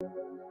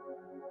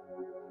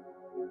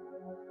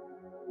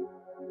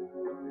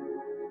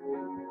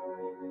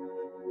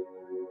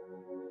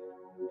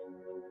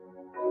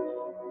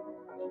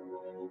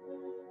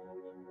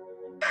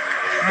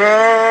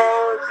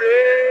Mon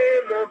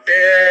Dieu, mon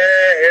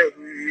Père,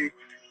 oui,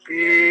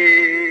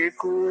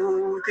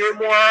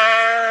 écoutez-moi,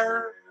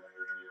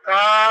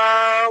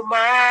 car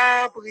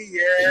ma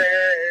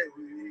prière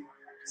oui,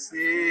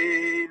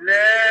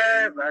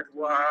 s'élève à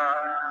toi.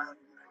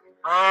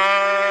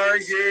 En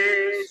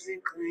Jésus-Christ,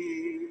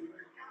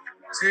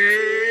 tu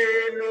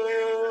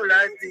nous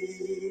l'as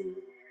dit,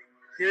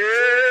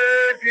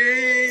 je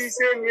puis,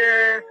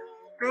 Seigneur,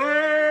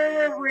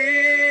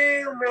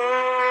 t'ouvrir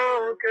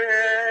mon cœur.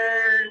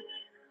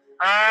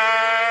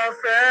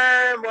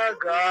 Fais-moi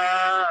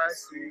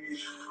grâce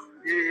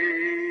de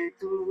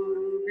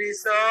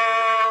tout-puissant,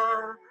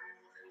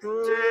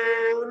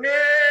 tournez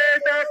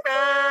ta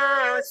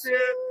face de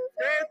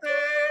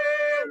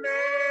ton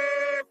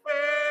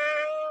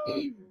enfant.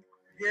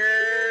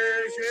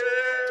 Viens, je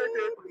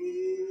te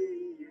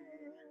prie,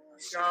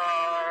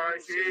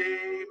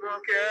 changer mon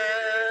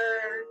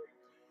cœur,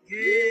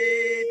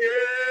 guide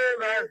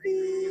ma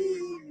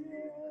vie,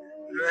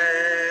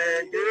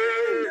 loin de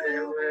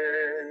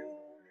l'erreur.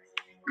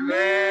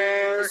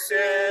 Mon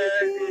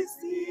seul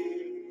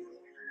désir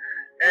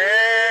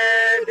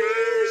est de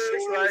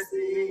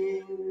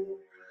choisir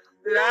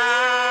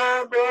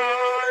la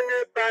bonne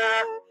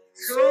part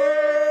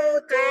sous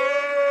ton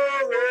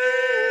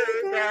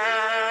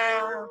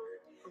regard.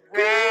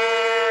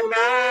 Vois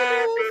ma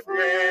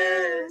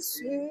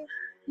faiblesse,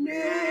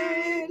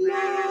 mais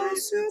le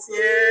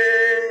soutien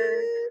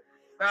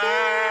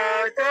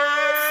par ta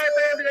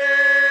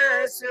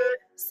tendresse,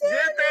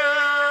 je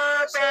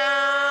t'appartiens.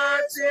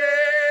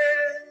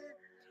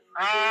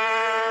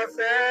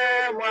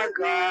 Fais-moi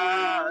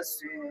grâce,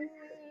 tu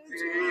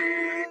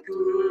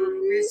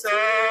tout-puissant,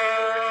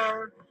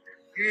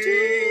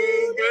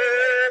 guide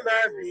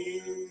ma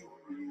vie,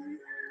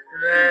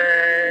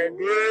 loin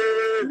de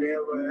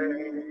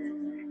l'erreur,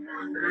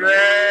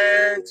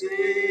 loin du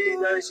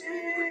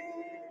danger.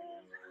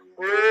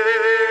 Oh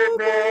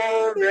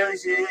mon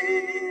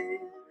berger,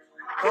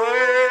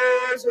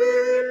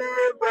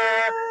 conduis-moi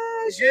pas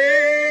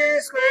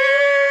jusqu'au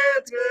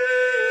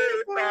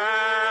trépas,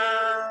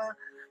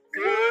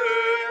 que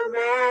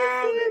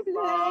mon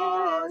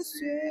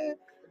dépense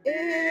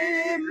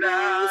et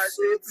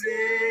place-t-il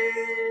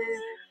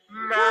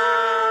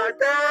ma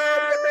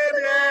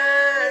tendresse,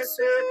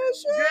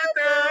 je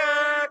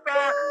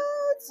t'appartiens,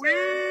 oui,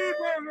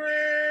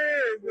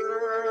 pour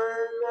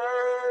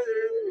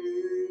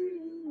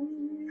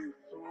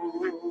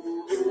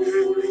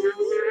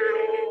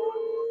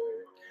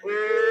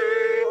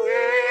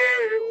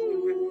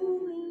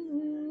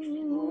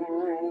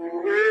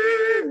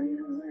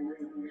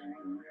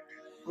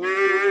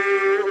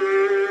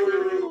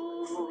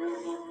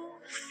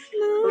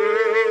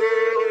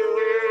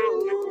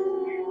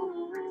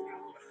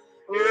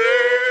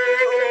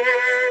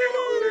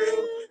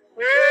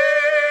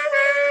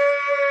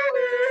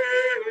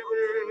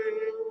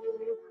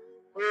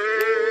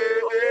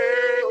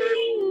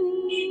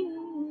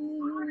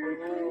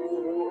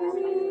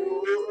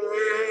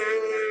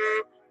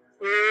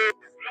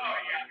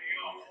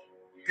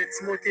de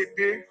Timothée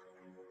 2,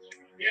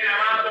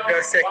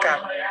 verset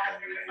 4.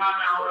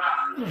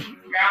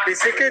 Et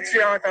ce que tu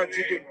as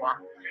entendu de moi,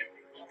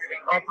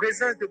 en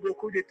présence de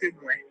beaucoup de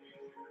témoins,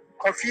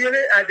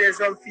 confie-le à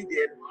des hommes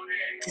fidèles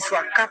qui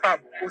soient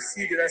capables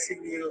aussi de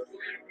l'enseigner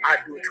à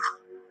d'autres.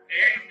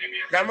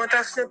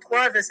 Lamentation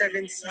 3, verset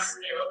 26.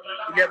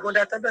 Il est bon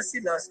d'attendre en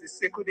silence le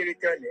secours de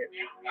l'Éternel.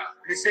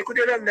 Le secours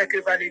de l'homme n'est que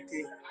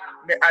vanité,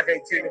 mais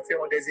avec Dieu nous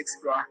ferons des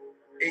exploits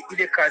et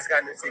il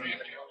écrasera nos ennemis.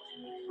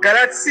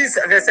 Galates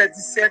 6, verset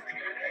 17.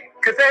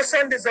 Que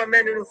personne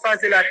désormais ne nous fasse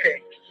de la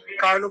paix,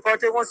 car nous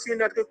porterons sur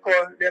notre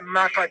corps les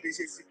marques de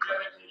Jésus-Christ.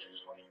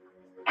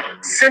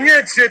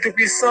 Seigneur Dieu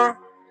Tout-Puissant,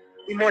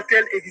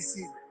 immortel et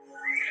visible,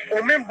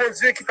 au même bon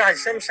Dieu qui n'a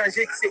jamais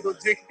changé, qui c'est le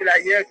Dieu qui est là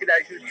hier, qui est là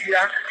aujourd'hui,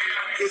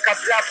 et qui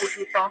est là pour tout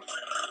le temps.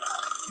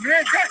 Nous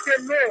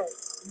exaltons,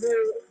 nous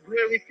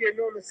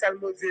glorifions, nous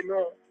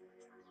salmodions.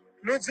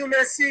 Nous disons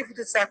merci pour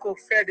tout ça qu'on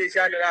fait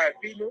déjà dans la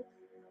vie, nous,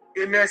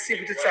 et merci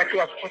pour tout ça qu'on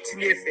va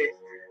continuer à faire.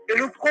 Et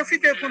nous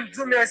profitons pour nous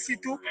dire merci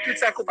tout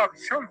ça qu'on va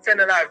jamais faire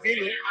dans la vie,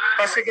 nous,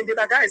 parce que nous avons des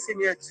bagages,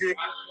 Seigneur Dieu,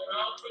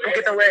 pour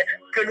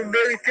que nous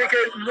méritions,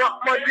 que nous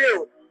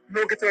demandons,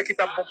 nous qui est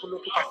bon pour nous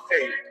tout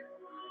faire.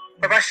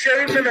 Papa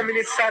chéri, nous dans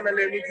minute ça, dans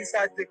le midi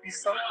ça de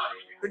puissant.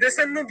 Nous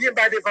descendons bien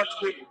bas devant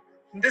toi.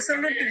 Nous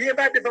descendons bien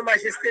bas devant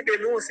majesté de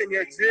nous,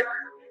 Seigneur Dieu.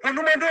 Pour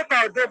nous demander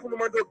pardon, pour nous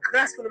demander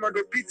grâce, pour nous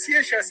demander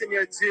pitié, cher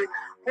Seigneur Dieu.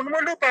 Pour nous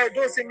demander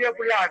pardon, Seigneur,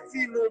 pour la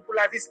vie, nous, pour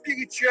la vie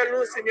spirituelle,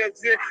 nous, Seigneur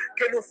Dieu,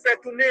 que nous fait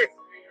tourner.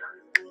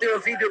 Une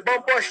vie de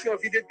bamboche, une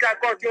vie de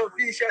gagor, une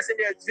vie, cher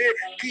Seigneur Dieu,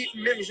 qui,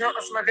 même gens,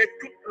 ensemble avec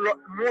tout l'autre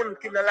monde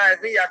qui est dans la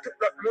vie, il y a tout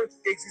l'autre monde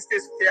qui existe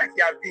sur terre,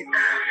 qui a vécu.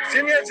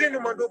 Seigneur Dieu, nous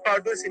demandons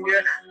pardon,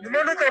 Seigneur. Nous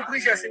demandons ton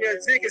prix, cher Seigneur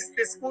Dieu, que cet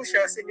esprit,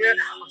 cher Seigneur,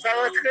 va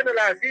rentrer dans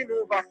la vie,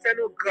 nous va faire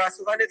nos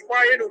grâces, va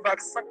nettoyer, nous va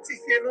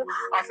sanctifier nous,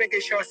 afin que,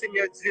 cher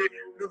Seigneur Dieu,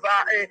 nous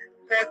va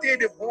porter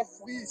de bons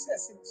fruits,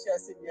 cher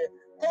Seigneur.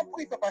 T'en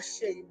prie, papa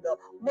chéri,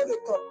 moi de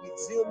t'en prie,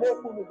 dis un mot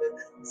pour nous-mêmes,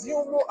 dis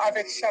un mot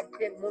avec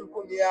chacun de monde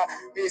qu'on y a,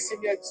 et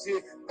Seigneur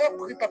Dieu, t'en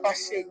prie, papa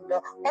chéri,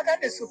 pas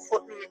garder sous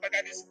faute, pas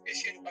garder sous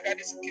péché, pas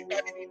garder sous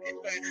culpabilité,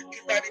 nous,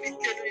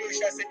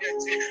 cher Seigneur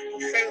Dieu,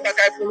 pour faire une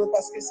bagaille pour nous,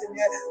 parce que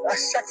Seigneur, à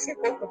chaque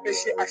seconde, nous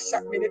péchons, à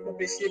chaque minute, nous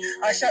péchons,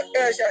 à chaque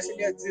heure, cher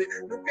Seigneur Dieu,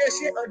 nous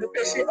péchons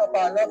en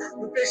parlant,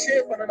 nous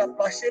péchons pendant notre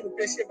marché, nous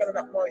péchons pendant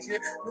notre manger,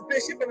 nous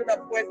péchons pendant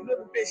notre boire,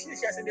 nous péchons,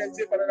 cher Seigneur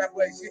Dieu, pendant notre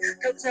voyage.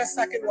 Quel que soit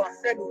ça que nous avons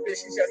fait, nous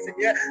péchons, cher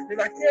Seigneur. Le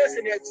matin,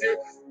 Seigneur Dieu,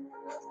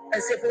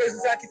 c'est pour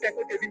ça qui fait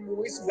que tu viens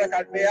mourir sur votre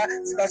calvaire.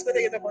 C'est parce que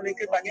tu connais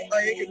que pas rien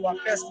que nous avons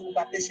fait pour ne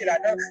pas pécher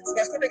là-dedans. C'est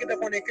parce que tu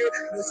connais que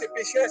nous sommes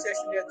pécheurs, cher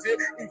Seigneur Dieu.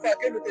 Une fois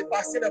que nous sommes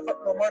passés dans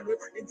notre moment, nous,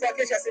 une fois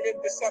que, cher Seigneur,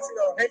 nous sommes sortis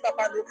dans le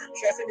papa, nous,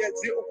 cher Seigneur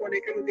Dieu, on connaît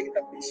que nous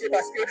sommes péchés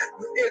parce que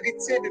nous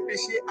héritons de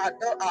péché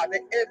Adam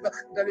avec Ève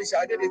dans le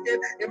jardin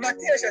d'Éden. Et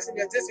maintenant, cher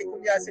Seigneur Dieu, c'est qu'on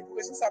y a cette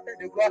pression s'appelle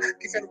de gloire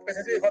qui fait nous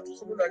présenter devant tout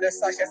le monde dans le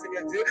sang, cher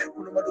Seigneur Dieu,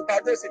 pour nous demander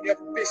pardon, Seigneur,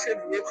 pour pécher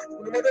nous,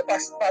 pour nous demander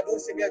pardon,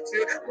 Seigneur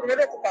Dieu, pour nous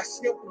demander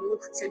compassion pour nous,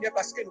 Seigneur,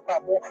 parce que nous pas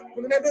bon.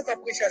 Pour nous demander ton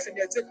prix, cher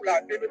Seigneur Dieu, pour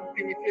laver nous, pour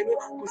purifier nous,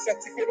 pour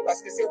sanctifier nous,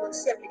 parce que c'est le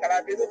seul qui a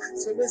lavé nous,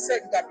 c'est le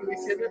seul qui a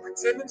purifié nous,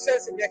 c'est le seul,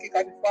 Seigneur, qui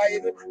a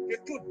nettoyé nous, de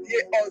tout bien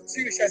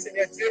ordure, cher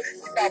Seigneur Dieu,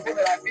 qui pas bon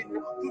dans la vie, nous,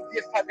 tout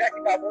bien fabien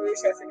qui pas bon,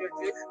 cher Seigneur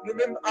Dieu,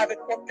 nous-mêmes, avec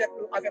notre tête,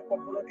 nous, avec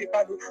notre volonté,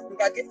 pas nous, nous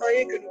pas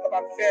rien que nous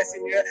capables de faire,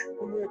 Seigneur,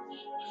 pour nous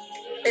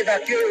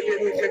évacuer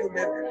de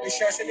nous-mêmes. Mais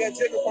cher Seigneur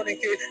Dieu, nous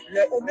connaissons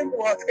que nous même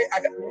rentrer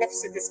avec notre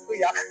cet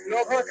esprit, nous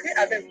rentrer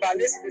avec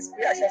balai cet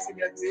esprit, cher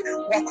Seigneur Dieu,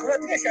 on va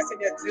rentrer, cher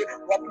Seigneur Dieu,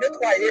 on va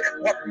nettoyer,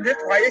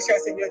 cher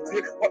Seigneur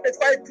Dieu, on va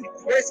nettoyer tout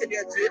coin,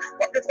 Seigneur Dieu, on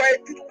va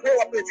nettoyer tout coin, on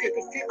va nettoyer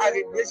tout fil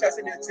araignée, cher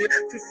Seigneur Dieu,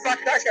 tout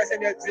facteur, cher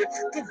Seigneur Dieu,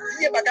 tout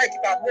vieille bagaille qui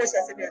va bon,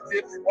 cher Seigneur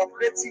Dieu, on va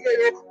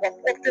retirer, on va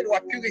propter, on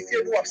va purifier,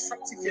 on va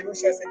sanctifier,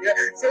 cher Seigneur.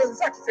 C'est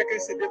ça qui fait que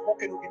c'est de bon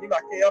que nous venons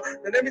matin.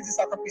 Nous même dit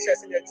ça, tant pis, cher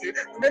Seigneur Dieu.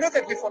 Nous mettons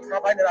ton prix font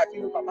travail dans la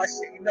vie, nous, papa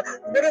chéri. Nous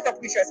mettons ton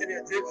prix, cher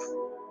Seigneur Dieu.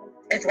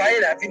 Nettoyer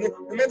la vie, nous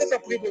demandons ton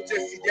prix, mon Dieu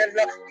fidèle,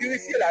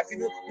 purifier la vie,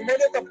 nous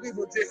demandons ton prix,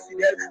 mon Dieu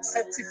fidèle,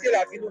 sanctifier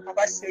la vie, nous,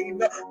 papa chéri.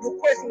 Nous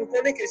croyons, nous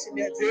connaissons que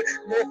Seigneur Dieu,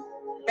 nous,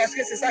 parce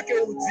que c'est ça que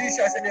vous dit,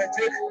 cher Seigneur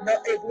Dieu,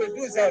 dans Hébreux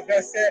 12,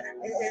 verset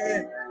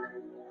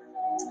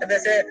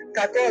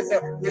 14,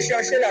 de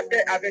chercher la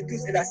paix avec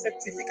tous et la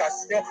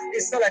sanctification, et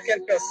sans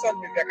laquelle personne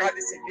ne verra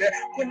le Seigneur.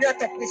 Qu'on y a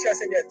ton prix, cher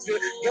Seigneur Dieu,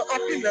 il y a un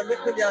pile dans nous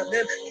qu'on y a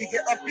même, qui y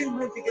a un pile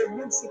monde, qui y a un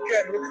monde sous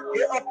cœur, il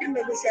y a un pile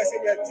dans nous, cher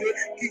Seigneur Dieu,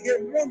 qui y a un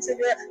monde,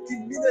 Seigneur, qui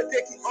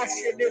minoté, qui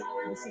enchaîné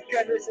sous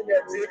cœur,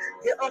 Seigneur Dieu,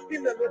 il y a un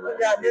pile dans nous qu'on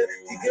y a même,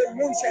 qui y a un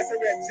monde, cher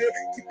Seigneur Dieu,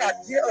 qui pas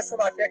bien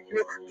ensemble avec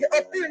nous, il y a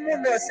un pile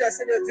monde, cher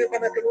Seigneur Dieu,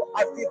 pendant que nous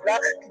vivons là,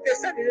 qui te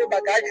fait des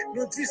bagailles,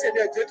 nous dit,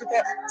 Seigneur Dieu, tout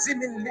en 10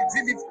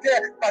 000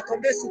 terres, pas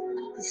tomber sous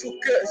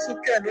cœur,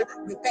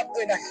 nous pas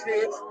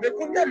lâcher, mais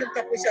combien de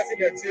temps, cher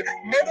Seigneur Dieu,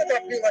 demandons ton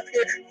prix,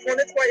 rentrer, font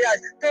nettoyage,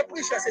 ton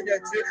prix, cher Seigneur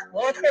Dieu,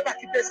 rentrer par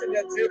quitter,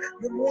 Seigneur Dieu,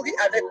 nous mourir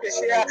avec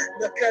péché,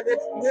 nos cœurs,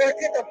 nous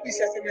rentrer ton prix,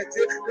 cher Seigneur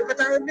Dieu, nous pas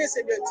t'aimer,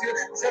 Seigneur Dieu,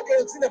 ce que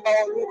nous dit dans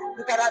parole,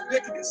 nous pas la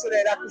qui le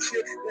soleil a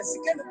couché, mais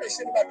si que nous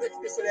péchons, nous pas qui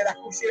le soleil a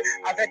couché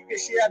avec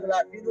péché dans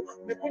la vie,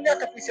 mais combien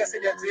de temps, cher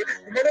Seigneur Dieu,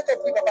 nous demandons ton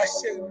prix, papa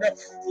chéri,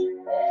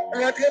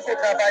 rentrer pour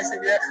travail,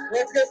 Seigneur,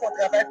 rentrer pour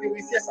travail,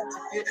 purifier,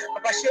 sanctifier,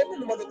 papa chéri, nous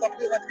demandons ton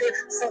prix, rentrer,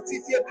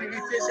 sanctifier,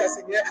 purifier, cher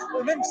Seigneur,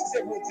 ou même si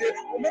c'est mon Dieu,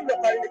 ou même ne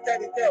pas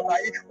l'éternité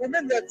envahie, ou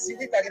même ne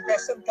dire par une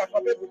personne qui a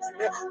frappé pour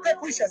Dieu, que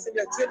puis, cher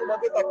Seigneur Dieu, nous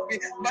demandons ton prix,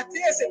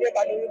 maintenant, Seigneur,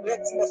 ballons-nous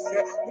notre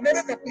dimension, nous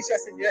demandons ton prix, cher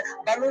Seigneur,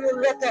 ballons-nous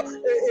notre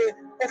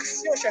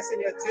option, cher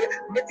Seigneur Dieu,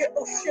 mettez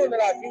option dans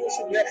la vie,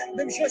 Seigneur,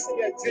 même je,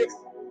 Seigneur Dieu,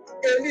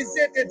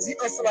 Élisée te dit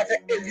ensemble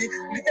avec Élie,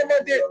 lui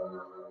demander.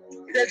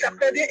 Il a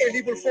demandé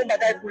Élie pour faire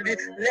bagaille pour lui.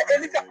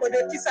 Élie t'a demandé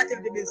qui ça qu'il a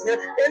besoin.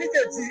 Élie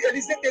te dit,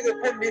 Élisée te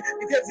répond,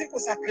 il te dit pour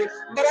ça que,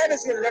 malade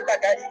sur le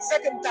bagaille, ça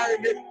que m't'a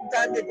aimé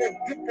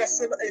deux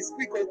personnes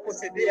esprit qu'on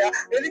possédait.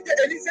 Élie te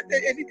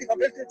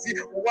dit,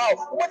 waouh,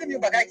 moi de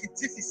bagaille qui est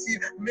difficile,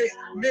 mais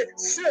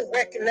ce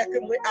ouais que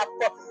moi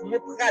apporte, moi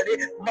pour aller,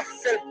 m'a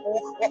fait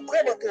pour, moi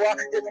prendre toi,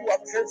 et puis moi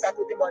faire ça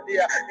pour demander.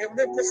 Et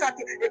même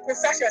pour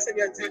ça, cher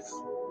Seigneur Dieu.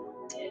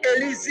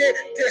 Élisée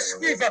te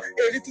suivre,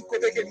 Élie tout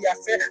côté qu'il a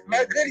fait,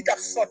 malgré qu'il a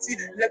sorti,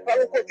 le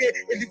ballon côté,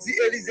 il dit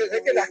Élisée,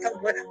 restez là quand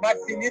moi, m'a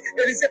fini,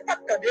 Élisée pas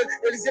attendre,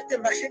 Élisée te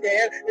marcher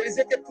derrière,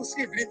 Élisée te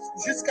poursuivre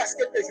jusqu'à ce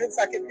que tu jeune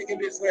ça qu'il ait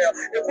besoin.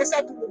 Et comme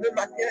ça, tout le monde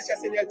matin, cher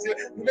Seigneur Dieu,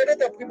 nous mettons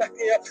ton prix matin,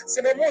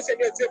 c'est le moment,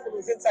 Seigneur Dieu, pour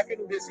nous jeune ça que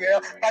nous besoin.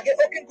 Pas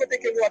aucun côté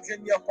que nous avons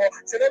venu encore,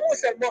 c'est le moment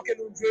seulement que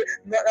nous avons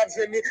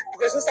venu.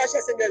 Pour raison ça,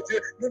 cher Seigneur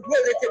Dieu, nous devons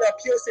rester dans le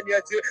pied,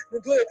 Seigneur Dieu, nous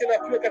devons rester dans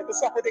le pied, quel que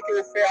soit côté que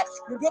nous faire,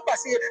 nous devons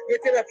passer,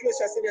 rester dans le pied,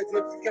 cher Seigneur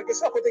Dieu, quel que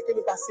soit le côté que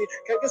nous passons,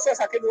 quel que soit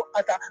ce que nous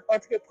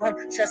entreprendre,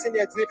 cher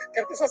Seigneur Dieu,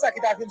 quel que soit ce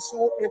qui t'arrive sur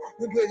nous,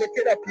 nous devons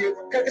rester dans le pied,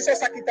 quel que soit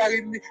ce qui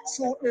t'arrive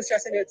sur nous, cher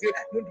Seigneur Dieu,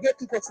 nous devons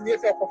tout continuer à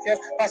faire confiance,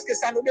 parce que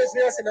ça nous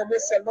besoin, c'est dans le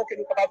seulement que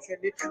nous sommes capables de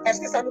gagner, parce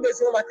que ça nous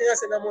besoin matin,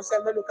 c'est dans le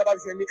seulement que nous sommes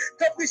capables de gagner.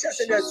 Tant pis, cher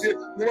Seigneur Dieu,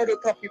 nous demandons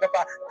tant pis,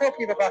 papa, tant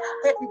pis, papa,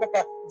 tant pis,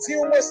 papa,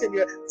 dis-moi,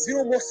 Seigneur,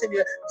 dis-moi,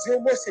 Seigneur,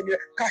 dis-moi, Seigneur,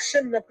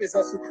 cachez-nous dans la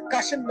présence,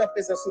 cachez-nous dans la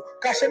présence,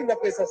 cachez-nous dans la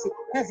présence,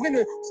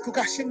 couvrez-nous,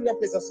 cachez-nous dans la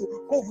présence,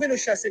 couvrez-nous,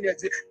 cher Seigneur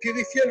Dieu,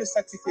 purifiez-nous,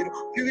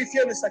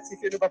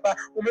 sanctifiez-nous, papa,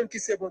 ou même qui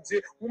c'est bon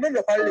Dieu, ou même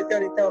le parler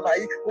l'éternité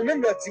envahi, ou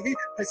même le dire,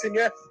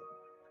 Seigneur,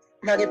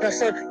 Marie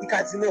personne, il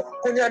a dit non,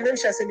 qu'on y a même,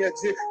 cher Seigneur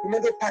Dieu, nous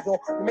demandons pardon,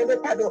 nous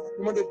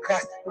demandons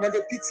grâce, nous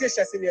demandons pitié,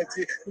 cher Seigneur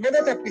Dieu, nous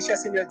demandons ta prière, cher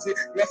Seigneur Dieu,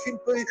 il a fini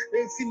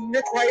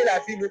nettoyer la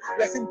vie, nous,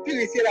 il a fini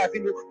purifier la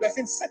vie, nous, il a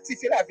fini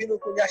sanctifier la vie, nous,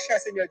 qu'on y a, cher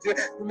Seigneur Dieu,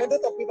 nous demandons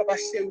ta prière, papa,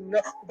 chéri, nous,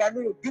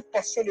 nous, nous, double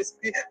portion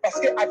d'esprit, parce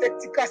qu'avec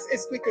tes grâces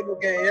esprit que nous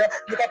gagnons,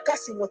 nous ne pouvons pas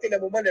surmonter les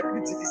moments les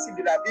plus difficiles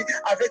de la vie,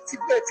 avec tes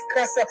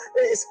grâces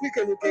esprit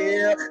que nous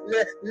gagnons,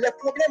 les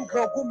problèmes,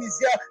 grands goûts,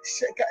 misère,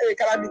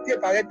 calamité,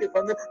 paraître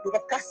devant nous, nous ne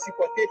pouvons pas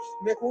supporter.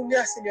 Mais qu'on y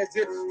a, Seigneur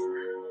Dieu,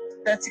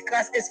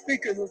 l'antichrist esprit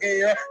que nous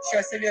gagnons,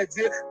 cher Seigneur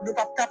Dieu, nous ne sommes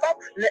pas capables,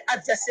 les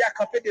adversaires à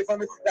camper devant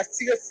nous, la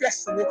tirer flèche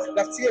sur nous,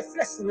 la tirer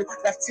flèche sur nous,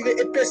 la tirer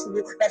épée sur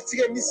nous, la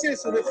tirer missile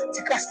sur nous,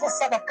 tu craches pas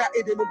ça, va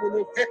aider nous pour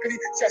nous vaincre,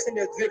 cher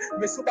Seigneur Dieu,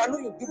 mais sous nous,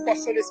 nous double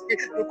portion l'esprit,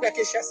 nous croyons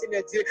que, cher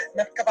Seigneur Dieu,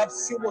 nous sommes capables de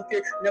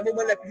surmonter les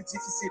moments les plus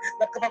difficiles,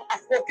 nous sommes capables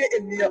d'affronter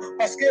l'ennemi,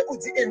 parce que on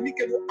dit ennemi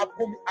que nous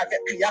avons avec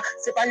lui,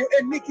 ce n'est pas un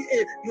ennemi qui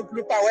est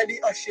nous parole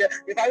en chair,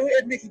 ce n'est pas un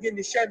ennemi qui vient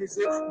de chair nous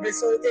autres, mais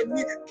c'est un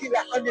ennemi qui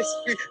l'a en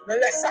esprit, nous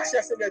laissons,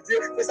 cher Seigneur Dieu,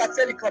 que ça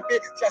fait les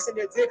camper, cher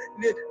Seigneur Dieu,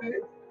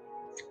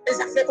 et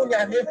ça fait qu'on y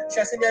a même,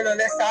 cher Seigneur, on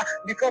laisse ça,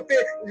 les camper,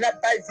 la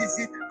baille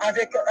visite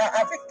avec tout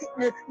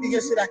le monde qui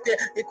est sur la terre,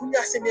 et qu'on y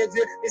a, Seigneur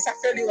Dieu, et ça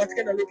fait les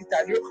rentrer dans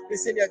l'hôpital, le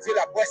Seigneur Dieu,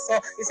 la boisson,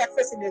 et ça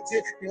fait, Seigneur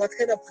Dieu, les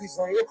rentrer dans la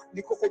prison,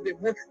 les cocos de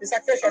monde, et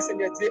ça fait, cher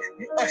Seigneur Dieu,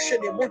 les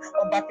enchaîner les monde,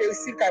 en bas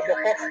périssil,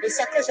 et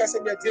ça fait, cher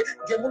Seigneur Dieu,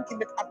 il y a des gens qui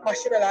mettent à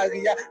marcher dans la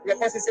ria, je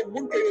pense que c'est le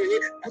monde qui est,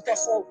 pourtant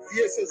son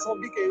vieux, ce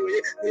zombie qui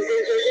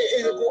est,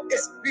 et le bon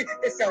esprit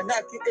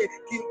infernal qui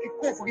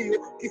couvre,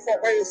 qui font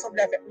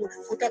ressembler avec nous,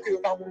 pourtant que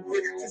par mon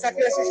Dieu. C'est ça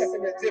que cher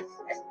Seigneur Dieu.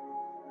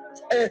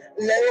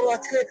 Les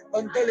rentrer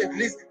dans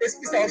l'église,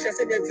 l'esprit ça cher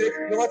Seigneur Dieu,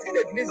 le rentrer dans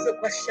l'église, le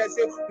proche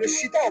le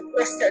chita au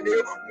prosterné,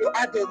 le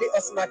adorer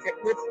ensemble avec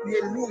nous,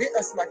 le louer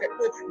ensemble avec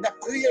nous, la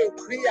prier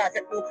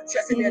avec nous,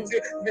 cher Seigneur Dieu,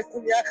 mais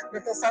qu'on y a,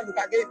 maintenant ça nous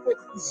pas il faut,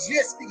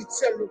 Dieu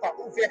spirituel nous pas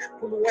ouvert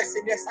pour nous voir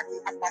Seigneur ça qui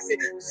a passé,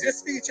 Dieu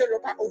spirituel nous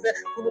pas ouvert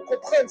pour nous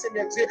comprendre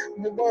Seigneur Dieu,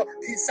 moment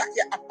qui ça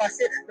qui a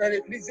passé dans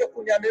l'église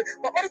qu'on y a même,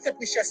 papa nous te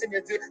prie cher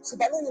Seigneur Dieu, sous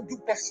ballon nous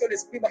double portion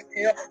l'esprit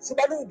matin, sous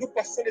ballon nous double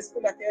portion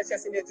l'esprit matin, cher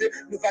Seigneur Dieu,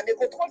 nous va les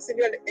contrôler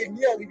Seigneur,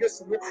 l'ennemi arrivé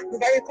sur nous, nous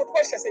va les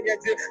contrôler cher Seigneur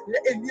Dieu,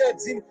 l'ennemi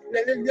dit,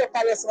 l'ennemi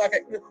parle ensemble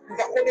avec nous, nous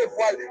va qu'on les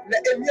voile,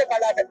 l'ennemi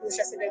parle avec nous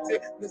cher Seigneur Dieu,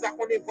 nous va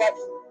qu'on les voile,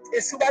 et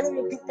sous ballon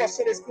nous double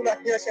portion l'esprit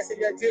matin, cher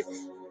Seigneur Dieu,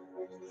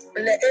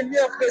 les ennemis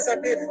ont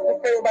présenté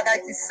pour faire un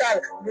bagage qui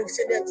sale. Donc,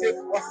 Seigneur Dieu,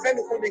 enfin,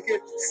 nous connaissons que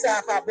ça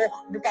n'a pas bon,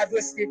 nous ne pas de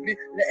se plus.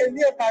 Les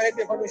ennemis ont parlé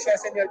devant nous, cher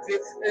Seigneur Dieu.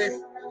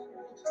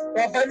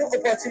 On va nous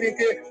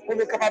opportunité pour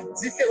nous capables de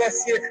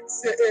différencier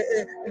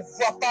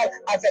voix pâle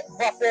avec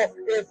voix fort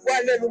et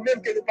voix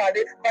nous-mêmes que nous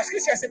parlons. Parce que,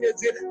 cher Seigneur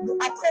Dieu, nous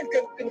apprenons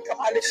que nous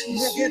parlons.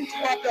 Nous avons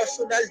trois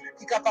personnages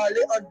qui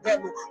parlent en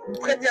dedans nous.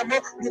 Premièrement,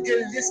 nous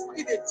avons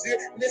l'Esprit de Dieu,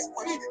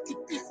 l'Esprit qui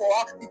est plus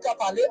fort, qui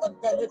parle en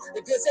dedans nous.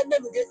 Et deuxièmement,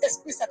 nous avons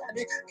l'Esprit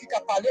satanique qui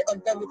parle en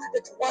dedans nous.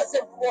 Et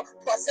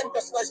troisième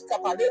personnage qui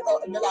parle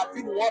dans la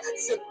vie noire,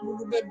 c'est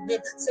nous-mêmes,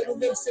 c'est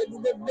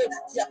nous-mêmes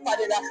qui a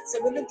parlé là,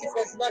 c'est nous-mêmes qui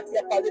faisons qui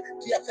a parlé,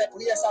 qui a fait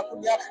prier ça pour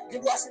nous.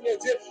 Gloire Seigneur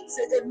Dieu,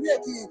 c'est lui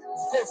qui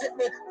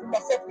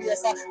m'a fait prier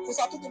ça. Pour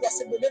ça, tout le monde,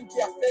 c'est nous-mêmes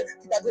qui a fait,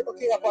 qui a dit, ok,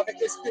 rapport avec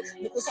l'esprit.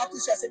 Mais pour ça, tout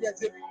cher Seigneur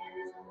Dieu.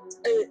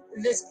 Et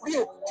l'esprit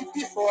qui est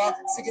plus fort,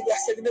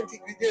 c'est lui-même qui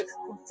guide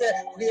pour faire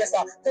prier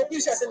ça. Tant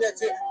pis, cher Seigneur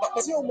Dieu,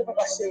 dis au mot,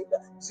 papa chéri,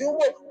 dis au mot,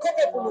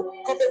 campez pour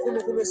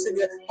nous,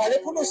 Seigneur. Parlez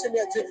pour nous,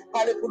 Seigneur Dieu,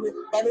 parlez pour nous,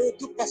 parlez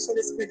tout par son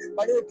esprit,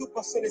 parlez tout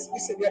par son esprit,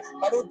 Seigneur,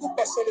 parlez tout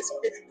par son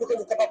esprit, pour que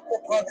nous capables de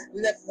comprendre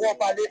les voix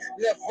parler,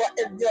 les voix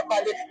ennemies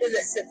parler, et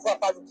les voix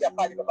par nous qui a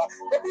parlé, papa.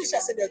 Tant pis,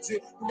 cher Seigneur Dieu,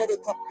 nous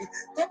demandons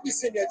tant pis,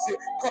 Seigneur Dieu,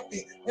 tant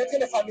pis, rentrez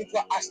les familles,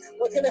 toi,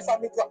 rentrez les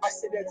familles, toi,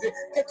 Seigneur Dieu,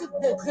 que tout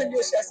bon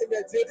grenier, cher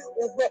Seigneur Dieu,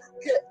 on voit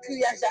que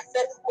criage a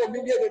fait au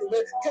milieu de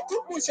nous-mêmes, que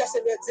tout le monde, cher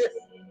Seigneur Dieu,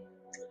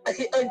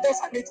 qui en dans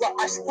famille, toi,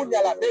 H.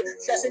 à la main,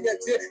 cher Seigneur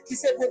Dieu, qui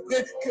s'est pour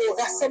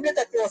que rassembler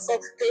tête ensemble,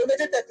 que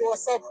remettre tête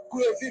ensemble pour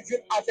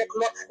vivre avec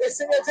l'autre. Et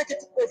Seigneur Dieu, que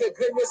tout mauvais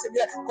grenier,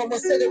 Seigneur,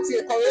 commencer à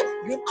retirer quand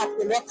l'une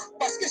après l'autre.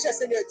 Parce que, cher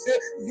Seigneur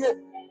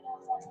Dieu,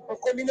 en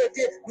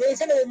communauté, nous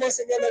arrivons dans le moment,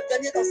 Seigneur, le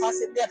dernier dans ça,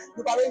 Seigneur,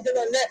 nous pas arriver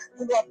dans l'air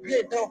pour nous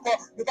appeler encore,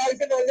 nous pas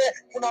arriver dans l'air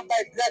pour nous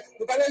bailler blague,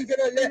 nous pas arriver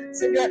dans l'air,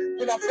 Seigneur,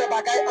 pour nous faire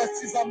bagaille en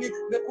 6 amis,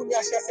 mais pour nous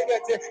acheter, Seigneur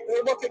Dieu, le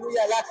moment que nous y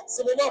a là,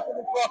 c'est le moment pour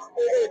nous prendre,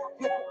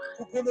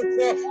 pour nous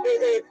prendre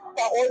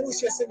parole, nous,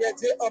 cher Seigneur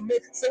Dieu, en main,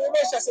 c'est le moment,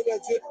 cher Seigneur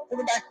Dieu, pour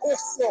nous bailler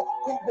conscient,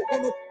 pour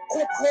nous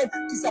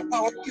comprendre qui ça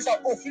parole, qui ça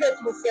offert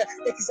pour nous faire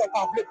et qui ça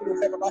parlé pour nous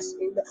faire, papa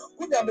chérie.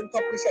 Nous demandons ton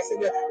prix, cher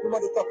Seigneur, nous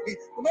demandons ton prix,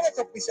 nous demandons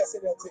ton prix, cher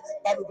Seigneur,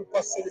 par nous de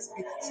passer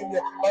l'esprit,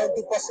 Seigneur, par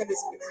nous de passer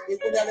l'esprit. Et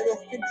qu'on a le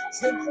film,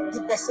 je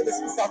de passer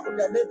l'esprit, ça qu'on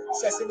a même,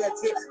 cher Seigneur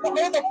Dieu. La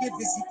parole ton prix,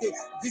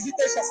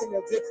 visiter, cher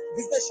Seigneur Dieu,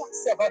 visiter chaque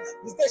servant,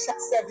 visiter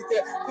chaque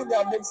serviteur, qu'on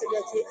a même,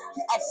 Seigneur Dieu,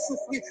 qui a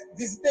souffert,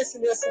 visiter,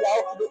 Seigneur, c'est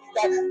là-haut qui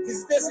est l'hôpital,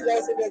 visiter,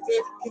 Seigneur Dieu,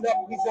 qui est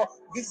en prison,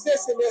 visiter,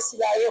 Seigneur, c'est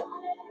là-haut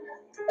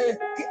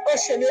qui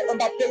enchaîné en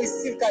bas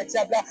péristyle car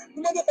diable.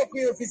 Nous demandons ta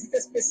prière visite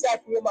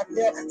spéciale pour le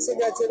matin,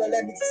 Seigneur Dieu, dans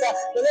les midi ça.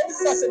 Dans les midi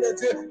ça, Seigneur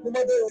Dieu, nous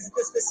demandons une visite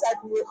spéciale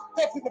pour eux.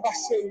 Tant pis, papa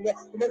chéri, nous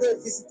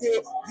demandons visiter,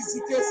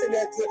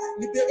 Seigneur Dieu.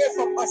 Libérer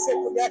femme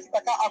enceinte qui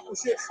n'a qu'à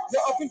accoucher. Il y a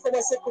une femme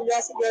enceinte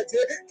Seigneur Dieu,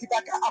 qui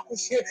n'a qu'à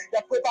accoucher. Il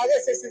a préparé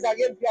ses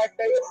césariennes pour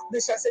faire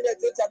mais cher Seigneur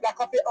Dieu, diable, a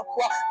campé en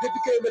croix depuis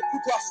qu'il met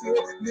tout toi sur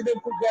eux, lui-même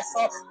pour le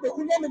sang. Mais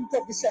nous même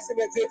temps pour cher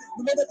Seigneur Dieu,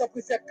 nous demandons ta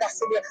prière faire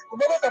Seigneur. Nous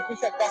demandons ta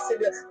prière faire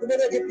Seigneur. Nous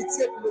demandons de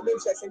pitié pour nous-mêmes,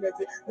 cher Seigneur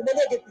Dieu. Nous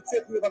demandons de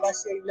pitié pour le papa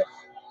chéri.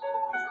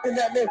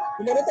 Amen.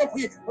 Nous demandons ton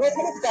prix. Rentrez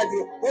dans l'hôpital,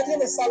 rentrez dans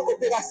la salle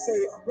opération,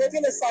 rentrez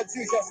dans la salle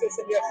d'urgence,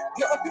 Seigneur.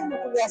 Dieu, en plus, nous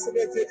pouvons,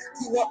 Seigneur Dieu,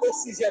 qui n'a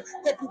oxygène.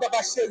 Ton prix,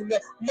 papa chéri,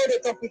 demandez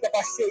ton prix,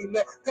 papa chéri.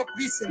 Ton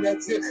prix, Seigneur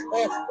Dieu.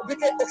 Avec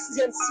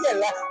l'oxygène ciel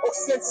là,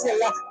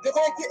 de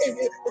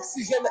connecter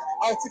oxygène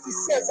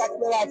artificiel, ça qui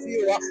dans la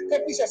vie, ton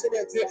prix, cher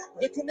Seigneur Dieu.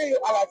 Retournez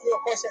à la vie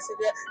encore, cher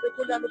Seigneur. Et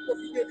qu'on a nous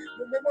profiter,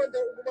 nous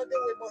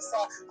demandons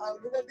ça,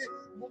 nous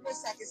demandons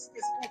ça, que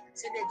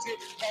Seigneur Dieu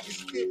va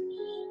visiter.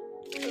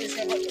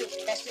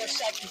 Parce que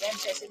chaque homme,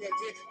 cher Seigneur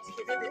Dieu, du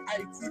côté de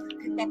Haïti,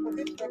 qui va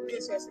porter ton pied,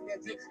 cher Seigneur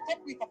Dieu.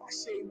 Compris, papa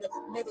chéri, nous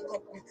de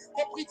compris.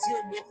 Compris, Dieu,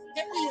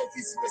 compris, une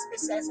visite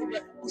spéciale,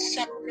 Seigneur, pour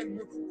chaque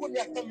monde, pour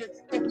nous attendre,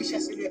 compris, cher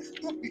Seigneur,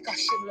 compris,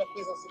 cacher la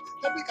présence,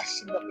 compris,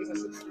 cacher la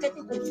présence,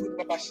 compris, couvrir,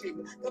 papa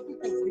chéri, compris,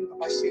 couvrir,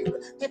 papa chéri,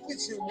 compris,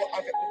 Dieu,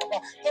 avec nous,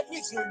 papa,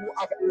 compris, Dieu,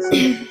 avec nous,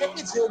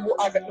 compris, Dieu,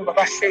 avec nous,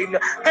 papa chéri,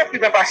 compris,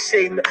 papa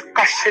chéri,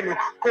 cachez-nous,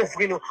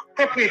 couvrez-nous,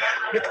 compris,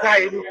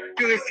 nettoyez-nous,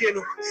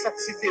 purifiez-nous,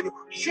 sanctifiez-nous.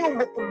 Dieu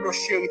pour nos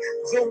chéris,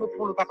 Dieu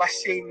pour nos papa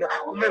chéris,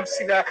 ou même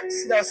si là,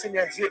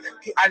 Seigneur Dieu,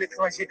 qui est à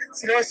l'étranger,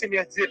 si là,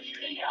 Seigneur Dieu,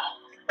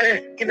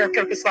 qui dans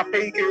quel que soit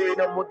pays qui est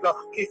dans le monde là,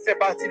 qui fait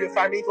partie de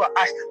famille, toi,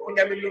 H, on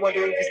a même demandé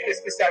une visite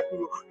spéciale pour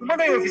nous. Nous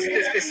demandons une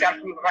visite spéciale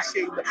pour nous, ma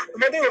chérie. Nous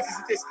demandons une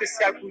visite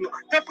spéciale pour nous.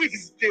 T'as pris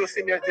visiter au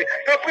Seigneur Dieu.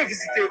 T'as pris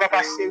visiter au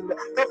papa chéri.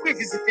 T'as pris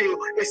visiter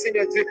au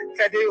Seigneur Dieu.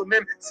 Faites de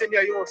même,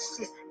 Seigneur, une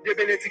source de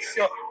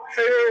bénédiction.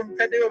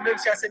 Faites de même,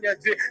 cher Seigneur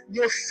Dieu,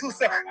 une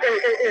source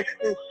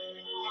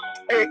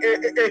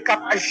et cap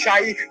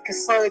jaillit que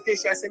sans arrêter,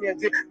 cher Seigneur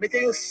Dieu. Mettez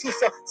une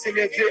source,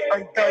 Seigneur Dieu, en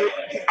temps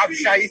qui a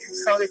jailli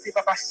sans arrêter,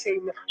 papa chéri.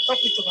 Tant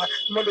pis, toi,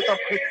 nous demandons tant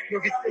pis,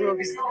 une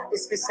visite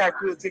spéciale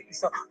pour Dieu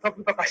puissant. Tant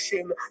pis, papa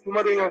chéri. Nous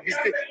demandons une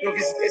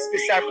visite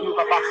spéciale pour nous,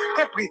 papa.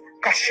 Tant pis,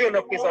 cachez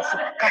notre présence,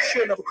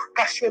 cachez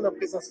notre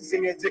présence,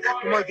 Seigneur Dieu.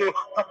 Nous demandons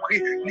tant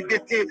pis,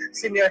 liberté,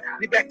 Seigneur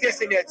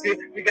Dieu,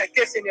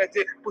 liberté, Seigneur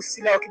Dieu, pour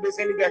ceux qui ont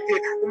besoin de liberté.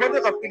 Nous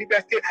demandons tant pis,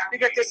 liberté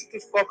sur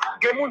toute forme.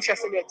 Il y a des gens, cher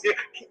Seigneur Dieu,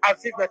 qui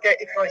vivent dans terre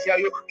étrangère,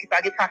 qui n'ont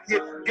pas de papier.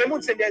 Il y a des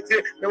gens, Seigneur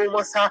Dieu, dans le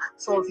moment ça,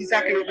 son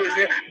visa qui ont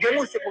besoin. Il y a des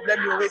gens, ces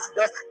problèmes de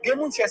résidence. Il y a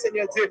des gens, cher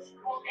Seigneur Dieu,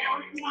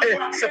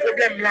 ce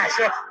problème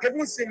l'argent, que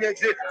vous, Seigneur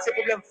Dieu, ce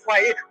problème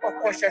foyer,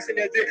 encore, cher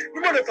Seigneur Dieu,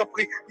 nous demandons ton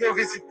prix, nous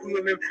visite pour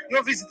nous-mêmes,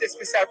 nous visite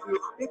spéciale pour nous,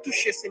 nous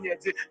toucher, Seigneur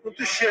Dieu, nous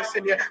toucher,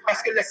 Seigneur,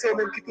 parce que c'est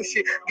eux-mêmes qui touchent.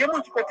 Il y a des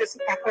gens qui comptent sur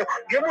patron,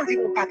 il y a des gens qui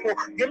ont patron,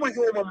 il y a des gens qui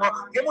ont maman,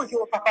 il y a des gens qui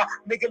ont papa,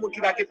 mais il y a des gens qui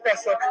n'ont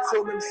personne, c'est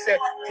eux-mêmes seuls,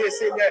 que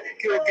Seigneur,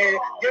 qui ont gagné,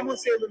 il y a des gens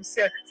c'est eux-mêmes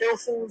seuls, c'est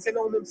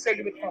eux-mêmes seuls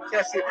qui mettent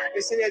confiance,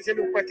 et Seigneur Dieu,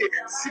 nous croyons que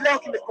c'est là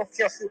qui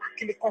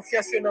met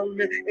confiance dans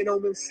nous-mêmes et dans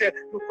nous-mêmes seuls,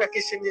 nous croyons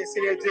que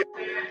Seigneur Dieu.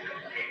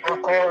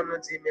 Encore, nous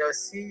disons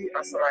merci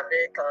ensemble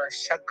avec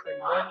chaque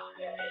monde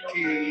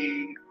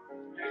qui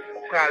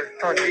a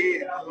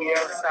entendu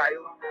prière ça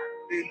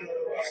et nous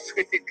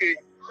souhaitons que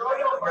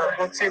nous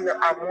continuons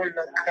à monter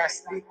dans la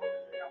grâce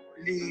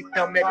lui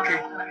permettre que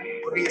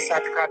prier ça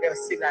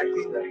traverser la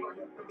vie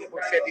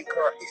pour faire des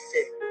grands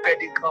effets, faire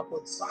des grands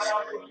prodiges dans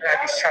la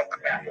vie de chaque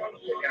monde.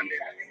 Il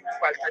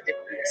faut le temps de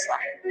prier ça.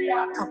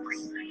 Tant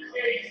pis.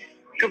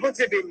 Que bon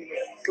Dieu bénisse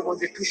nous, que bon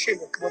Dieu touche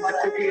nous, que bon Dieu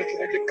couvre nous, que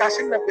bon Dieu cache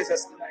nous dans la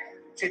présence.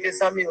 Tu es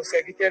des amis, nos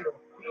serviteurs, nous.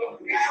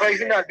 Frère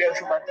Journal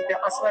Bergement, qui était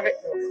ensemble avec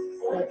nous,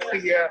 pour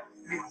prière,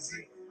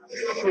 midi,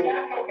 chaud.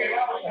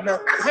 Dans la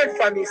grande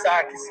famille,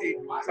 ça, qui c'est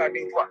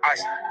famille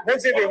 3H. Bon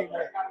Dieu bénisse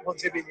nous, bon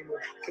Dieu bénisse nous,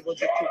 que bon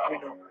Dieu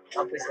couvre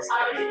nous, en présence.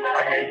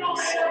 Amen.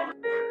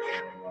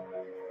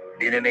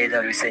 Bien-aimés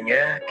dans le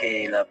Seigneur,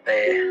 que la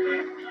paix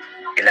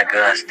et la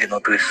grâce de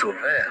notre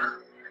Sauveur,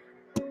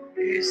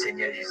 le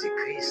Seigneur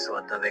Jésus-Christ,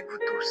 soient avec vous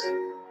tous.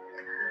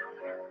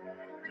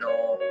 Nous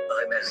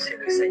remercions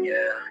le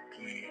Seigneur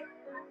qui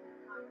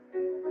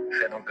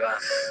fait nos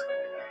grâces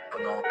pour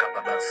nous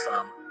capables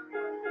ensemble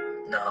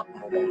dans le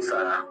moment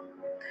ça.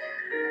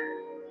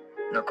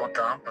 Nous sommes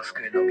contents parce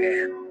que nous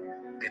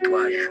avons des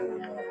 3 jours,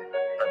 nous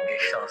avons des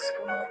chances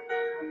pour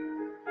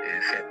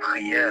nous faire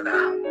prière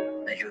là.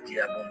 Mais je dis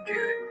à mon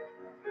Dieu,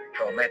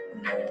 permettre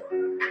nous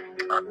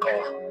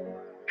encore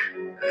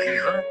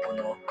vivant pour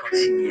nous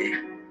continuer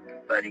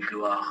par les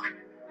gloires,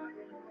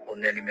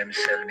 on est lui-même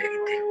seul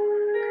mérité.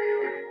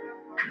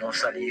 Nous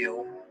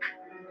saluons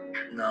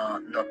dans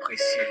notre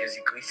précieux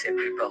Jésus-Christ et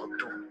puis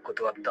partout,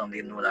 quand on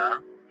attendez nous là,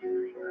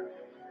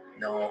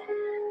 nous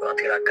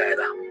rentrons la caille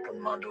là pour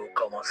demander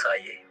comment ça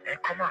y est. Et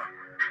comment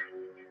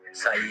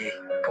ça y est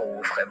pour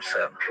vous, frères et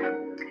sœurs.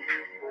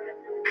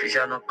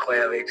 Déjà, nous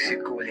croyons avec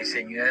secours les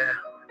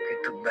seigneurs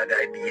que tout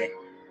bagaille bien.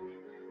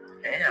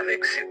 Et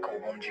avec secours,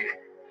 mon Dieu.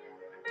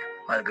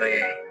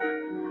 Malgré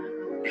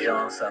les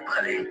gens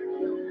s'apprêtent,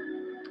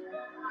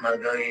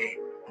 malgré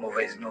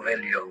mauvaises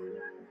nouvelles,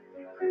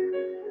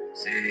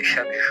 c'est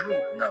chaque jour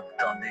nous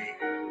attendons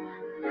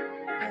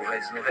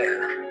mauvaises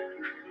nouvelles.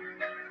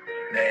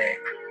 Mais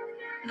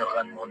nous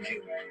rendons, mon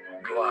Dieu,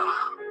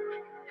 gloire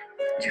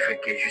du fait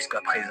que jusqu'à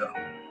présent,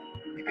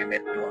 il peut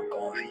mettre nous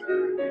encore en vie.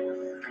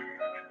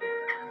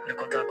 Nous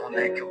comptons qu'on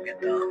est qui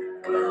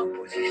pour la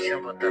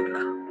position potable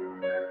là.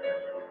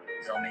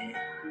 Les amis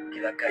qui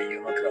la caillé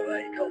au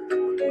travail, comme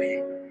tout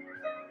côtoyer.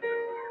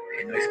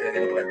 Et nous espérons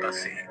nous pourrons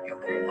passer un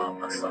bon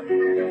moment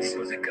ensemble,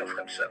 disposer cœur,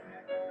 frère, sœur.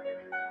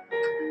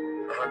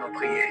 Avant de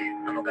prier,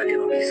 nous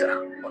regardons qui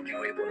ça, mon Dieu,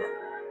 pour nous.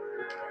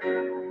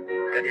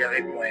 Regardez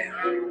avec moi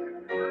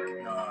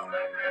dans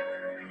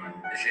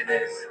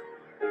Genèse.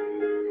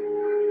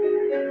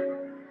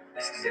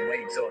 Excusez-moi,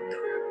 Exode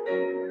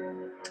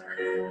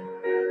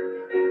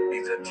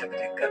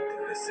chapitre 4,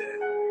 verset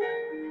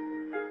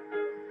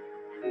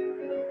 2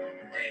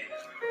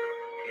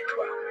 et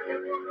 3.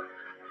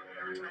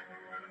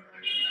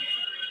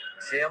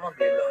 C'est vraiment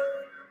bien là.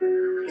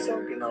 Ils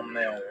sont bien en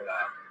main là.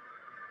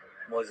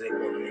 Moïse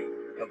connu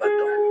un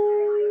bâton.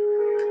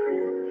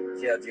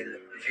 C'est-à-dire,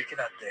 j'étais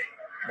la terre.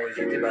 Moïse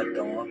était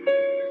bâton.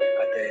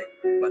 À terre,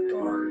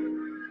 bâton,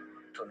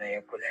 tourné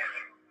en colère.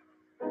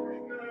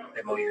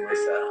 Et Moïse voit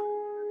ça.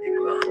 Il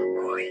prend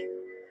courir.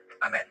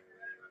 Amen.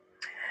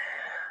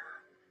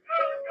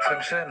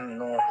 Frères,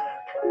 nous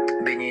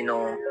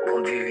bénissons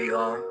pour Dieu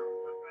vivant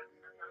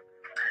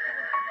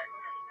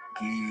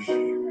qui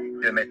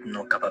permet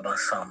nous capables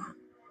ensemble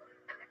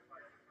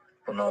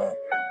pour nous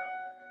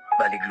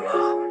balayer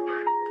gloire,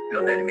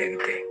 l'honneur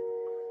mérité.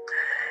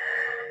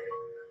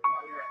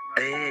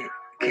 Et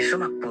question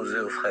m'a posé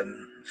aux frères,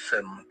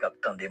 sœurs,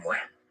 capitaine des mois.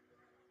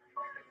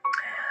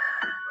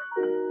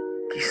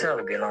 Qui ça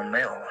au gain en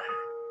mer?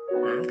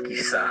 Qui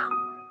ça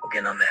au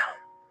gain en mer?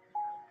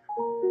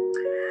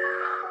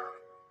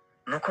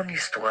 Nous connaissons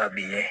l'histoire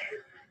bien.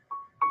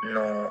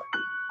 Nous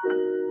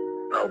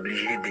pas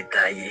obligés de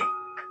détailler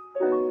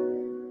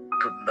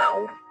tout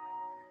barreau.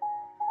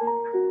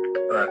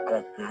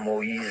 Raconte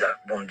Moïse à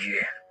bon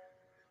Dieu.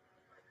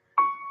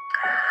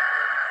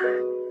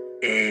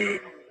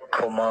 Et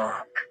comment,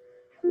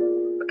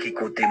 qui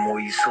côté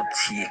Moïse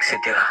sorti, etc.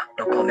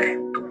 Nous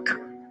connaissons tout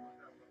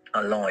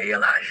en long et en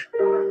large.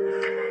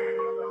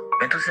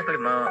 Mais tout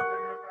simplement,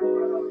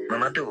 nous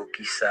demandons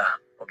qui ça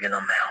au gain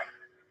en mer.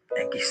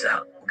 Et qui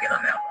ça au gain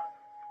en mer.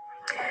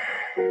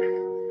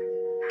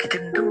 Qui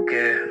t'aime donc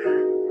que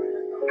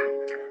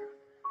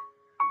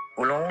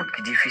au long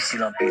qui est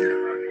difficile en pile.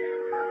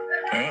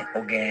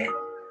 Au gain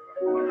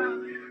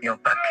un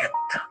paquet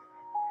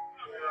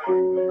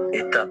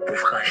d'étapes pour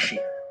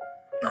franchir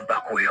dans le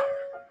parcours.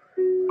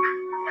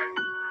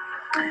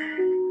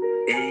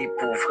 Et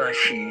pour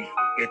franchir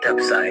l'étape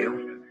ça,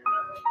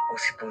 on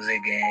suppose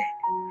gagner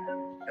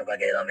un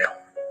bagage dans la mer.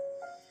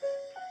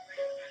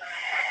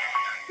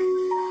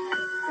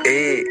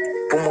 Et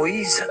pour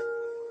Moïse,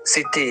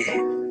 c'était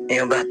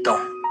un bâton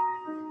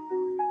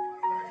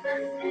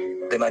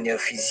de manière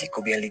physique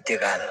ou bien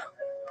littérale.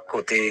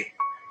 Côté,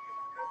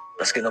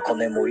 parce que nous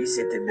connaissons Moïse,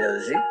 il était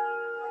berger.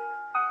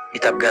 Il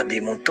t'a gardé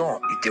les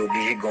moutons, il était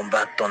obligé de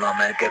battre ton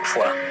main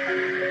quelquefois.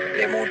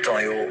 Les moutons,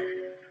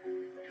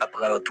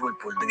 après le tour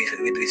pour le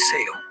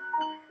redresser.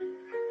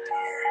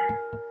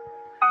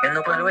 Mais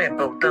nous prenons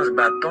l'importance de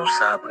bâton,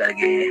 ça après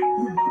gagner.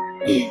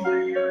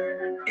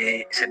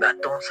 Et ces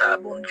bâtons, ça a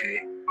bon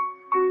Dieu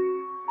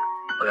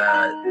pour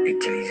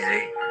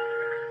utiliser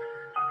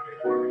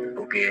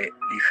pour qu'il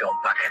fasse un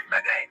paquet de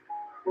bagailles.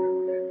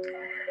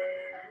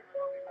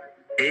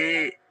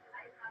 Et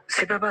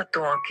c'est pas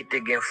bâton qui te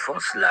gagne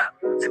force là,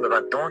 c'est pas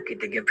bâton qui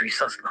te gagne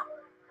puissance là.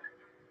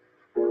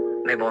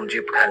 Mais bon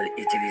Dieu pour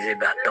utiliser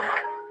bâton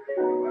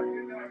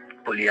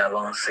pour lui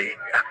avancer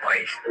à quoi.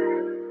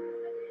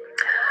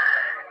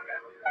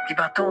 Qui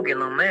bâton qui est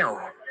en main.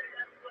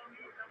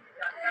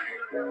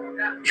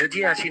 Je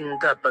dis à si nous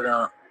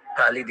avons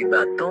parlé de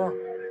bâton,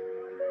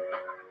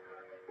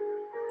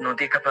 nous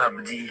sommes capables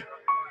de dire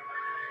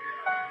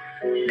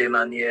de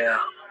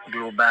manière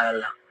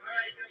globale.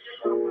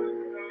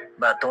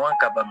 Bâton est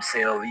capable de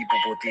servir pour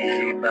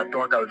protéger,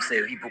 bâton est capable de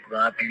servir pour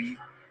prendre appui,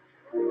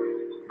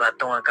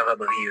 bâton est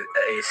capable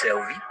de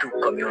servir tout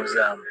comme une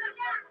arme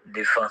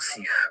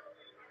défensive.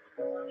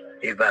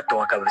 Et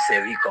bâton est capable de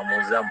servir comme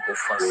une arme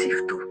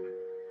offensive tout.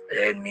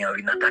 L'ennemi a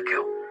envie d'attaquer.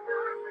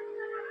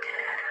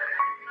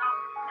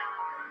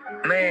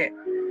 Mais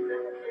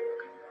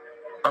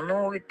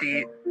on a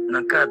été dans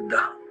le cadre de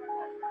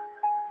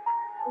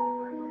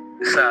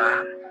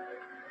ça,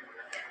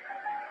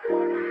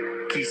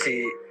 qui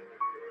c'est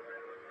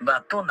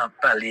bâton n'a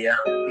pas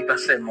l'air, il pas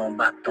seulement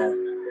bâton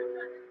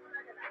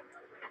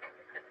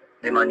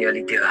de manière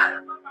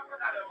littérale.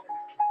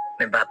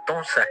 Mais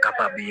bâton, ça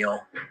capable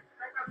bien,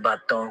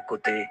 bâton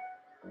côté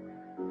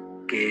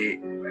que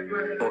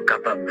est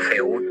capable de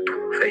faire route,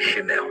 faire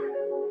chemin.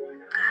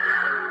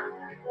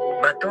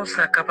 Bâton,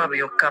 ça capable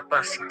une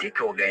capacité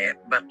qu'on gagne.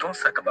 Bâton,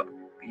 ça capable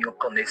une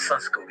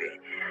connaissance qu'on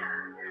gagne.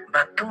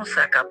 Bâton,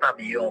 ça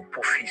capable une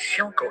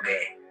profession qu'on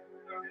gagne.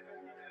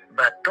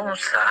 Bâton,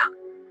 ça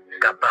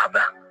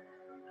capable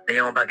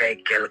d'un bagage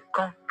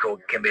quelconque qu'on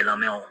gagne dans la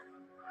main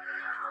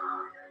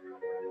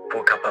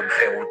pour capable de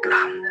faire route là.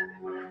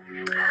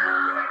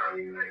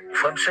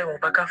 Français, on ne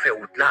peut pas faire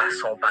route là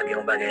sans pas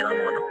un bagage dans la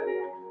main.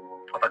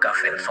 On ne peut pas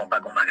faire sans pas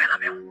un bagage dans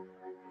la main.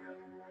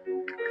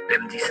 Je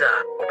me dis ça,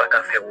 on ne peut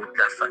pas faire route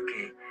là sans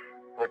que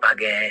on pas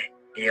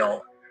gagner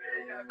un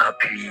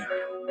appui,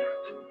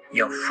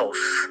 une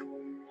force,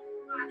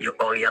 une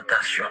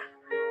orientation.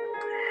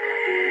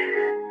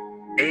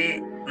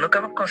 Et nous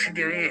pouvons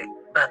considérer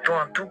bâton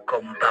en tout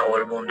comme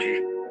parole mon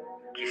Dieu,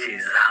 qui c'est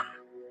armes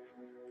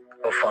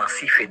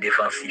offensif et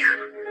défensif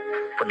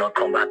pour nous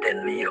combattre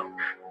l'ennemi.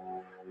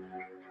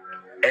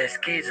 Est-ce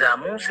que les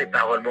amours c'est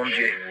parole mon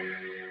Dieu?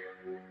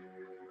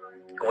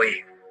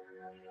 Oui,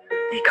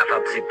 il est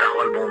capable de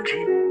parole mon Dieu.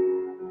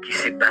 Qui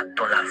se battent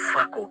dans la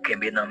foi qu'on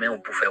kembe dans main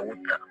pour faire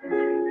route là.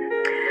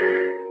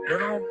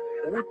 Non,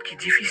 route qui est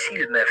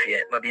difficile,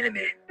 ma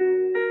bien-aimée.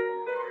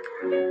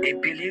 Et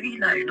pèlerie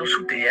là, je nous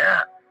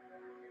soutient,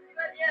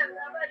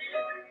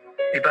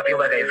 et pas un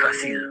bagage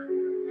facile.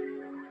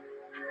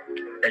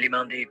 Elle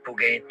demande pour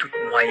gagner tout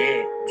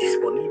moyen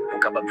disponible pour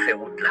capable faire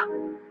route là.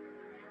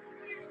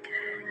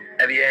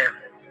 Eh bien,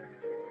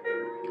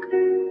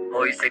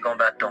 Moïse c'est un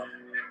bâton.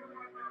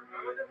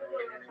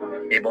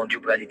 Et bon Dieu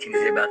pour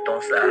utiliser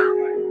bâton ça.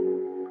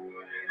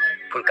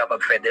 Pour être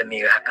capable de faire des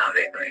miracles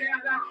avec lui.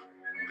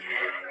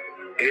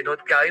 Et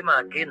notre carré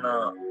marqué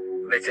dans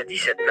verset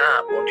 17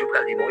 là, bon Dieu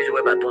va dire Moïse,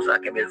 ouais, bâton ça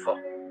qui est fort.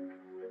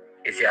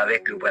 Et c'est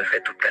avec lui qu'on va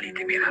faire toute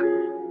qualité miracle.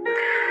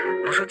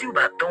 Nous sommes dit au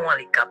bâton,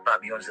 il est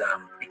capable de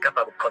armes, il est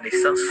capable de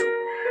connaissance,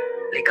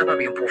 il est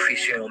capable de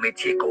profession, un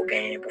métier qu'on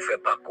gagne pour faire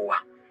parcours.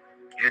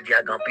 Je dis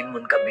à grand pile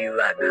monde qui a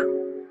vague,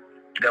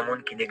 grand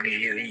monde qui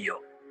néglige la vie.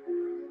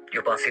 Je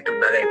pense que tout le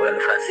bagage pour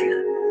être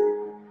facile.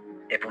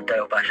 Et pourtant,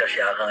 il ne pas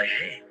chercher à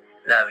arranger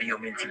la vie,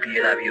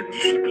 multiplier la vie,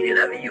 discipliner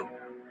la vie.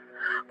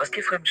 Parce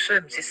que frère,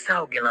 c'est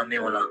ça qui est dans la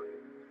main là.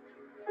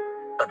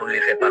 Pas pour le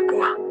faire pas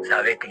quoi, c'est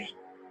avec lui.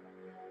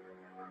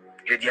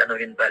 Je dis à nous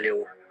venir parler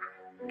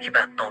qui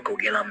bâton qu'on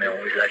a dans la main,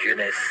 la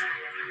jeunesse.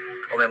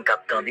 Ou même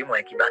capitaine,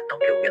 dis-moi qui bâton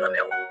qu'on a dans la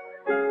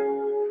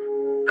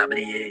main. Pas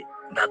oublier,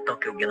 bâton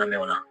qu'on a dans la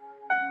main là,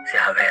 c'est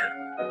avec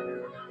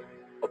elle.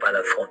 On va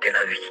affronter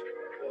la vie.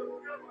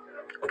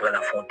 On va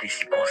affronter les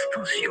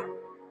circonstances.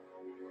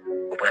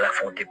 On va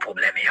affronter les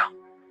problèmes.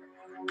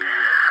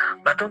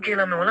 Bâton qui est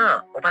dans la main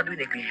là, on ne peut pas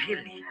négliger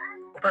lui.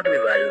 On ne peut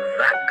pas le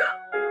vague.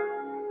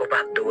 On ne peut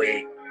pas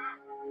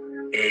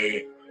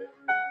et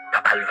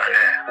pas de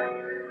valeur.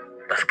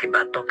 Parce que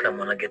bâton que la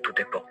main a toute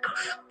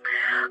importance.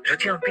 Je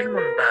dis en pile, le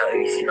monde n'a pas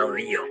réussi dans la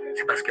vie.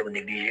 C'est parce que vous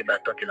négligez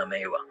bâton qui est dans la main.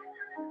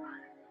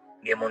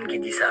 Il y a des gens qui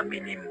disent ça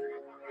minime.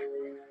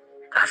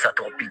 Ah, ça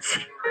trop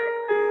petit.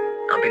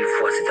 En pile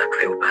fois, c'est ça que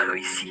fait ou pas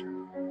réussi.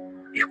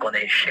 Il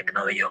connaît un échec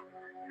dans la vie.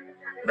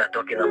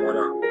 Bâton qui est dans la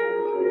main.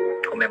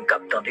 Ou même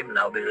capitaine,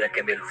 là, on besoin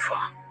qu'un bel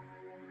fort.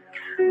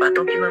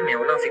 Bâton qui est dans la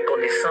main, c'est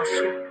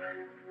connaissance.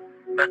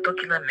 Bâton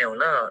qui est dans la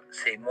main,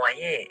 c'est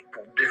moyen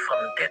pour deux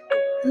femmes tête.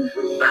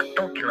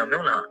 Bâton qui est dans la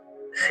main,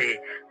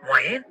 c'est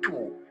moyen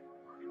tout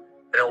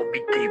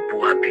orbiter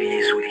pour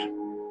appuyer sur lui.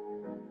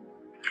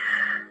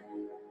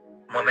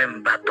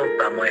 Moi-même, bâton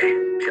par moi,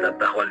 c'est la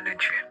parole de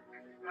Dieu.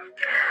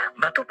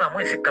 Bâton par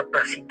moi, c'est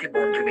capacité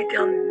bon Dieu mettait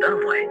en dedans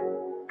moi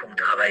pour me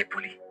travailler pour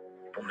lui,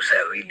 pour me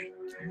servir lui.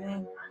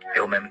 Et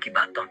au même qui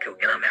bâton qui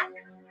est dans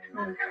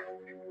la main.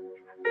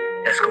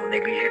 Est-ce que vous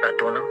négligez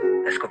bâton là?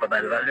 Est-ce que vous n'avez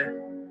pas de valeur?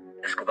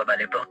 Est-ce que vous n'avez pas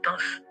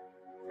d'importance?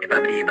 Et pas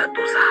oublier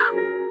bâton ça.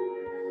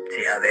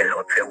 C'est avec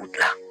l'autre faire route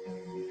là.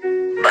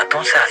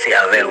 Bâton ça, c'est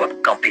avec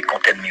l'autre camper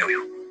contre l'ennemi.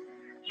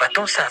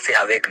 Bâton ça, c'est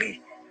avec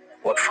lui.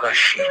 L'autre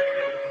franchir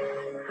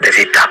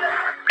des étapes.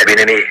 Et bien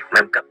aimé,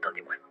 même capitaine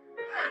de moi.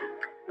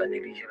 Pas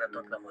négliger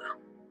bâton de la main.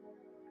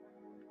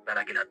 Pas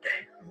la la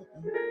terre.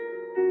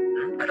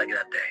 Pas la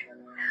terre.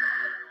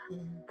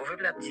 Pour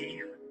faire la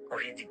dire, on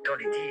vient dicton,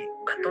 il dit,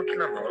 bâton qui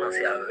la main là,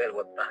 c'est avec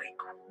l'autre pareil.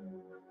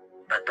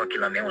 Bâton qui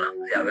la main là,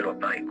 c'est avec l'autre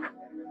pareil.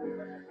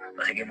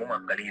 Parce que moi,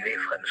 je suis arrivé,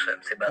 frère,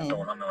 c'est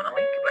bâton là, mais on a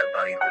qui va le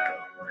pareil.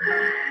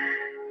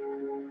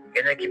 Il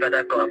y en a qui ne sont pas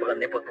d'accord à prendre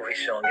n'importe quelle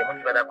profession, il y en a qui ne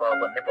sont pas d'accord à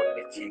prendre n'importe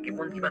quel métier, il y en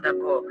a qui ne sont pas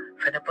d'accord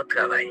à faire n'importe quel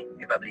travail. Il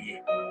ne faut pas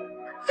oublier.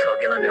 Ça,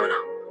 on a là,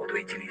 on doit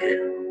utiliser.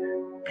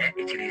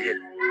 Utiliser,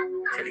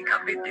 c'est le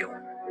capétéo.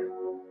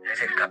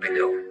 C'est le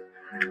capétéo.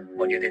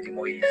 Bon Dieu te dit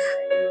Moïse,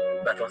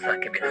 bâton ça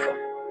qui est bien fort.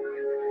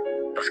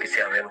 Parce que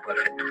c'est avec nous pour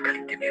faire toute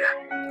qualité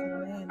miracle.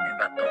 Un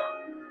bâton,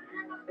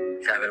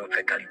 c'est avec nous pour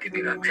faire qualité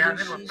miracle.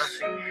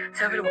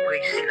 C'est avec nous pour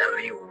réussir la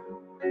vie.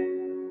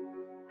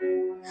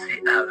 C'est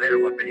et avec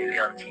le rappel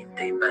en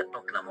dignité,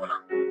 maintenant que la mort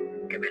là,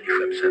 que me les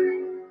frères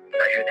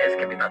la jeunesse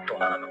que me bâton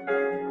là,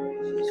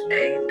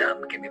 et une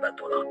dame qui me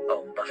bâton là,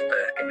 un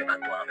pasteur qui me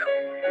bâton là,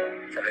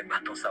 ça fait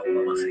bâton ça ou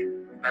avancer.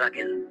 Pas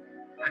laquelle,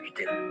 pas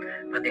quitter,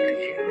 pas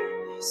négliger,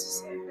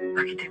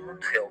 pas quitter le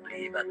monde faire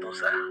oublier bâton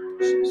ça,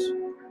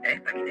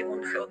 pas quitter le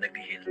monde faire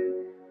négliger,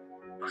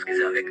 parce que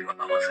c'est avec lui qu'on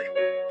va avancer,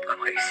 on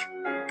va réussir.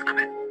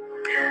 Amen.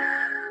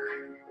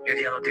 Je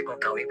dis à nous, t'es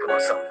content, oui, pour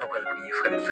l'ensemble, nous allons prier, frère.